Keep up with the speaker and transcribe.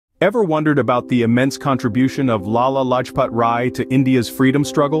Ever wondered about the immense contribution of Lala Lajpat Rai to India's freedom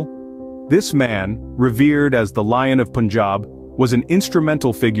struggle? This man, revered as the Lion of Punjab, was an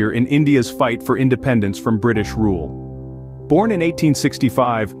instrumental figure in India's fight for independence from British rule. Born in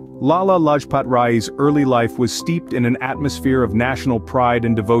 1865, Lala Lajpat Rai's early life was steeped in an atmosphere of national pride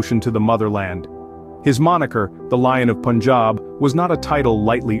and devotion to the motherland. His moniker, the Lion of Punjab, was not a title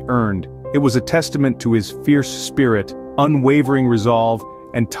lightly earned. It was a testament to his fierce spirit, unwavering resolve,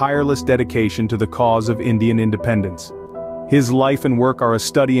 and tireless dedication to the cause of Indian independence. His life and work are a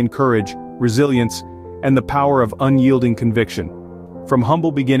study in courage, resilience, and the power of unyielding conviction. From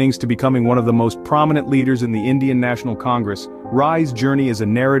humble beginnings to becoming one of the most prominent leaders in the Indian National Congress, Rai's journey is a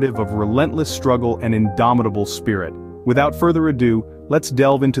narrative of relentless struggle and indomitable spirit. Without further ado, let's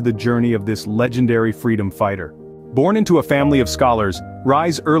delve into the journey of this legendary freedom fighter. Born into a family of scholars,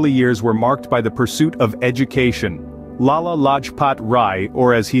 Rai's early years were marked by the pursuit of education. Lala Lajpat Rai,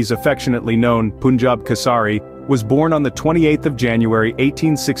 or as he's affectionately known, Punjab Kesari, was born on the 28th of January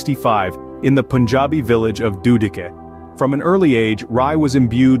 1865 in the Punjabi village of Dudike. From an early age, Rai was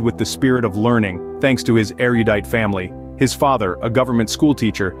imbued with the spirit of learning, thanks to his erudite family. His father, a government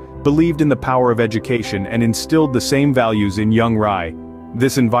schoolteacher, believed in the power of education and instilled the same values in young Rai.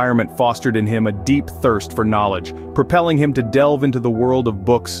 This environment fostered in him a deep thirst for knowledge, propelling him to delve into the world of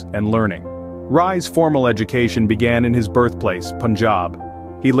books and learning. Rai's formal education began in his birthplace, Punjab.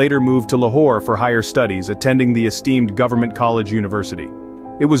 He later moved to Lahore for higher studies, attending the esteemed Government College University.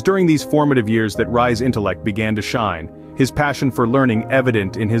 It was during these formative years that Rai's intellect began to shine, his passion for learning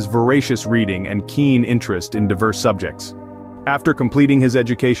evident in his voracious reading and keen interest in diverse subjects. After completing his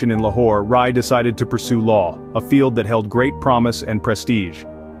education in Lahore, Rai decided to pursue law, a field that held great promise and prestige.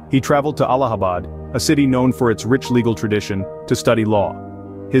 He traveled to Allahabad, a city known for its rich legal tradition, to study law.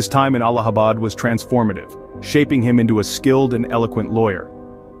 His time in Allahabad was transformative, shaping him into a skilled and eloquent lawyer.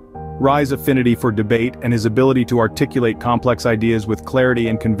 Rai's affinity for debate and his ability to articulate complex ideas with clarity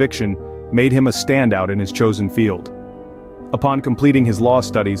and conviction made him a standout in his chosen field. Upon completing his law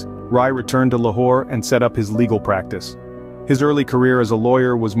studies, Rai returned to Lahore and set up his legal practice. His early career as a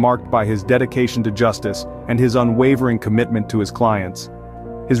lawyer was marked by his dedication to justice and his unwavering commitment to his clients.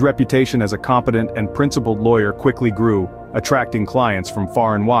 His reputation as a competent and principled lawyer quickly grew, attracting clients from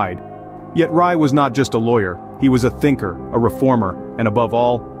far and wide. Yet Rai was not just a lawyer, he was a thinker, a reformer, and above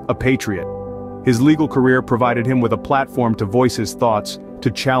all, a patriot. His legal career provided him with a platform to voice his thoughts,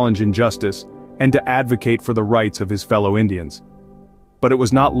 to challenge injustice, and to advocate for the rights of his fellow Indians. But it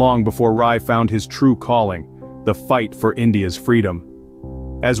was not long before Rai found his true calling, the fight for India's freedom.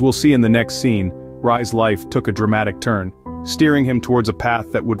 As we'll see in the next scene, Rai's life took a dramatic turn, steering him towards a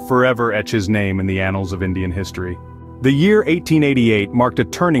path that would forever etch his name in the annals of Indian history. The year 1888 marked a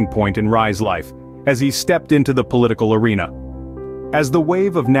turning point in Rai's life, as he stepped into the political arena. As the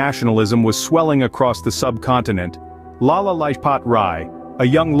wave of nationalism was swelling across the subcontinent, Lala Lajpat Rai, a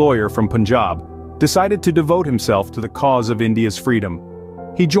young lawyer from Punjab, decided to devote himself to the cause of India's freedom.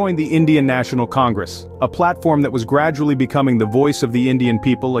 He joined the Indian National Congress, a platform that was gradually becoming the voice of the Indian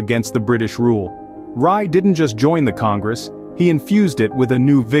people against the British rule. Rai didn't just join the Congress, he infused it with a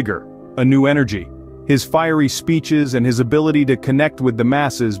new vigor, a new energy. His fiery speeches and his ability to connect with the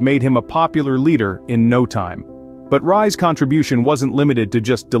masses made him a popular leader in no time. But Rai's contribution wasn't limited to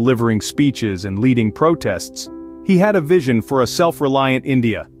just delivering speeches and leading protests. He had a vision for a self-reliant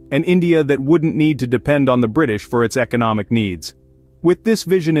India, an India that wouldn't need to depend on the British for its economic needs. With this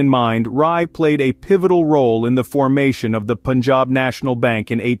vision in mind, Rai played a pivotal role in the formation of the Punjab National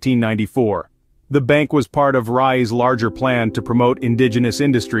Bank in 1894. The bank was part of Rai's larger plan to promote indigenous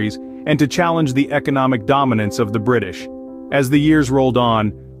industries and to challenge the economic dominance of the British. As the years rolled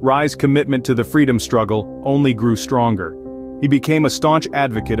on, Rai's commitment to the freedom struggle only grew stronger. He became a staunch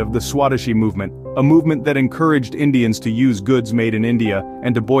advocate of the Swadeshi movement, a movement that encouraged Indians to use goods made in India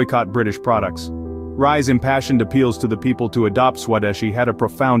and to boycott British products. Rai's impassioned appeals to the people to adopt Swadeshi had a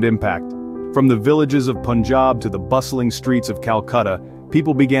profound impact. From the villages of Punjab to the bustling streets of Calcutta,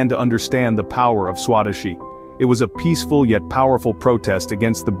 people began to understand the power of Swadeshi. It was a peaceful yet powerful protest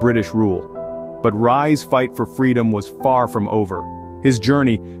against the British rule. But Rai's fight for freedom was far from over. His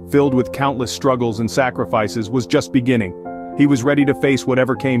journey, filled with countless struggles and sacrifices, was just beginning. He was ready to face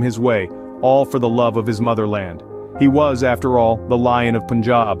whatever came his way, all for the love of his motherland. He was, after all, the Lion of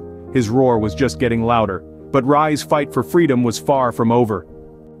Punjab. His roar was just getting louder. But Rai's fight for freedom was far from over.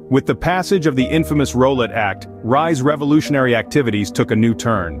 With the passage of the infamous Rowlatt Act, Rai's revolutionary activities took a new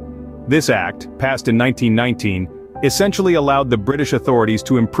turn. This act, passed in 1919, essentially allowed the British authorities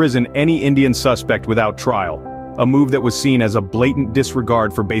to imprison any Indian suspect without trial, a move that was seen as a blatant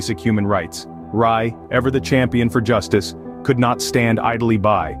disregard for basic human rights. Rai, ever the champion for justice, could not stand idly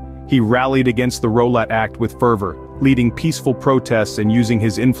by. He rallied against the Rowlatt Act with fervor, leading peaceful protests and using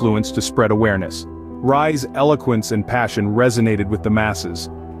his influence to spread awareness. Rai's eloquence and passion resonated with the masses,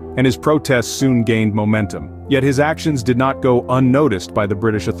 and his protests soon gained momentum. Yet his actions did not go unnoticed by the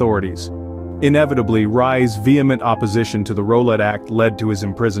British authorities. Inevitably, Rai's vehement opposition to the Rowlatt Act led to his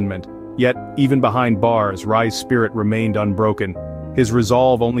imprisonment. Yet, even behind bars, Rai's spirit remained unbroken. His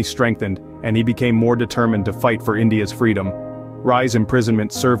resolve only strengthened, and he became more determined to fight for India's freedom. Rai's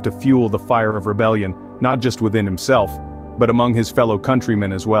imprisonment served to fuel the fire of rebellion, not just within himself, but among his fellow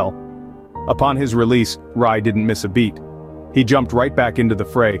countrymen as well. Upon his release, Rai didn't miss a beat. He jumped right back into the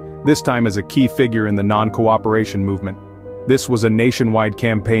fray, this time as a key figure in the non-cooperation movement. This was a nationwide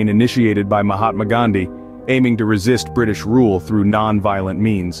campaign initiated by Mahatma Gandhi, aiming to resist British rule through non-violent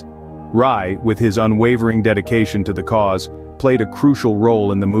means. Rai, with his unwavering dedication to the cause, played a crucial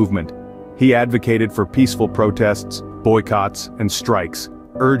role in the movement. He advocated for peaceful protests, boycotts, and strikes,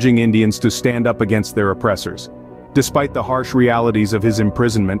 urging Indians to stand up against their oppressors. Despite the harsh realities of his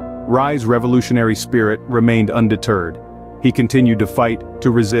imprisonment, Rai's revolutionary spirit remained undeterred. He continued to fight,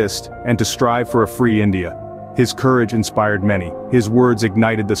 to resist, and to strive for a free India. His courage inspired many, his words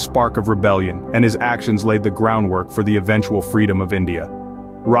ignited the spark of rebellion, and his actions laid the groundwork for the eventual freedom of India.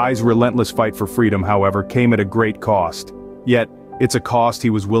 Rai's relentless fight for freedom, however, came at a great cost. Yet, it's a cost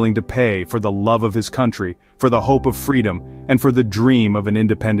he was willing to pay for the love of his country, for the hope of freedom, and for the dream of an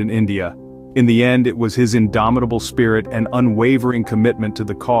independent India. In the end, it was his indomitable spirit and unwavering commitment to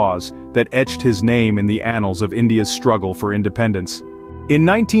the cause that etched his name in the annals of India's struggle for independence. In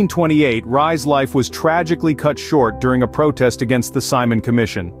 1928, Rai's life was tragically cut short during a protest against the Simon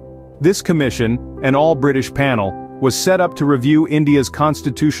Commission. This commission, an all-British panel, was set up to review India's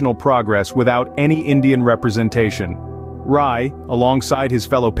constitutional progress without any Indian representation. Rai, alongside his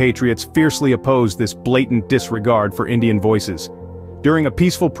fellow patriots, fiercely opposed this blatant disregard for Indian voices. During a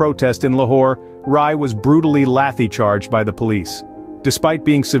peaceful protest in Lahore, Rai was brutally lathi-charged by the police. Despite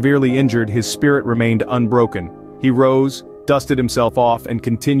being severely injured, his spirit remained unbroken. He rose, dusted himself off, and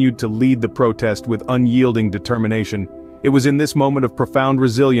continued to lead the protest with unyielding determination. It was in this moment of profound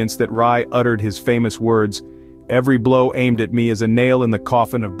resilience that Rai uttered his famous words, "Every blow aimed at me is a nail in the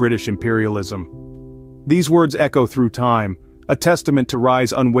coffin of British imperialism." These words echo through time, a testament to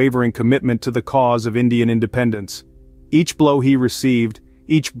Rai's unwavering commitment to the cause of Indian independence. Each blow he received,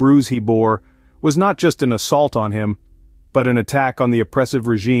 each bruise he bore, was not just an assault on him, but an attack on the oppressive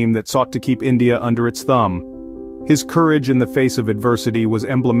regime that sought to keep India under its thumb. His courage in the face of adversity was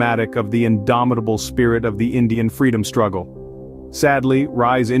emblematic of the indomitable spirit of the Indian freedom struggle. Sadly,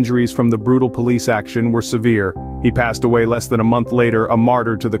 Rai's injuries from the brutal police action were severe. He passed away less than a month later, a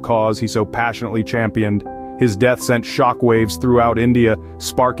martyr to the cause he so passionately championed. His death sent shockwaves throughout India,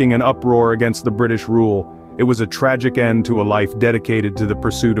 sparking an uproar against the British rule. It was a tragic end to a life dedicated to the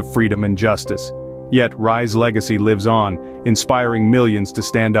pursuit of freedom and justice. Yet Rai's legacy lives on, inspiring millions to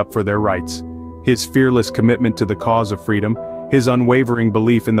stand up for their rights. His fearless commitment to the cause of freedom, his unwavering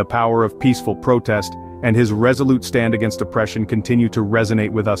belief in the power of peaceful protest, and his resolute stand against oppression continue to resonate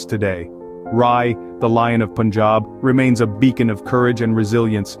with us today. Rai, the Lion of Punjab, remains a beacon of courage and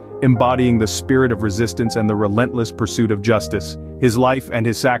resilience, embodying the spirit of resistance and the relentless pursuit of justice. His life and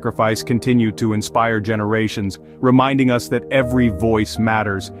his sacrifice continue to inspire generations, reminding us that every voice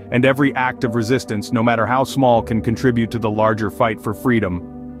matters, and every act of resistance, no matter how small, can contribute to the larger fight for freedom.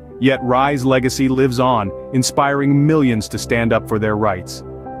 Yet Rai's legacy lives on, inspiring millions to stand up for their rights.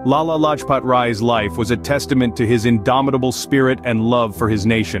 Lala Lajpat Rai's life was a testament to his indomitable spirit and love for his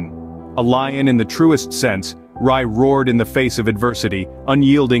nation. A lion in the truest sense, Rai roared in the face of adversity,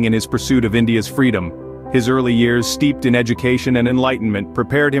 unyielding in his pursuit of India's freedom. His early years, steeped in education and enlightenment,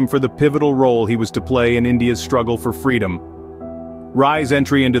 prepared him for the pivotal role he was to play in India's struggle for freedom. Rai's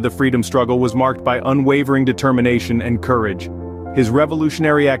entry into the freedom struggle was marked by unwavering determination and courage. His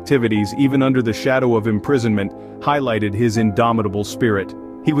revolutionary activities, even under the shadow of imprisonment, highlighted his indomitable spirit.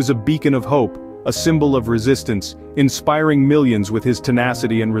 He was a beacon of hope, a symbol of resistance, inspiring millions with his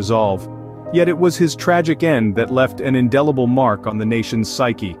tenacity and resolve. Yet it was his tragic end that left an indelible mark on the nation's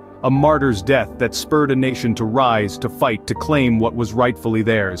psyche, a martyr's death that spurred a nation to rise, to fight, to claim what was rightfully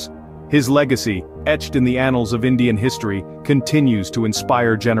theirs. His legacy, etched in the annals of Indian history, continues to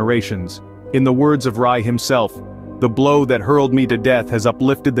inspire generations. In the words of Rai himself, "The blow that hurled me to death has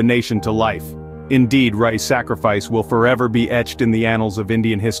uplifted the nation to life." Indeed, Rai's sacrifice will forever be etched in the annals of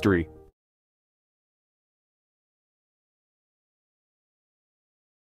Indian history.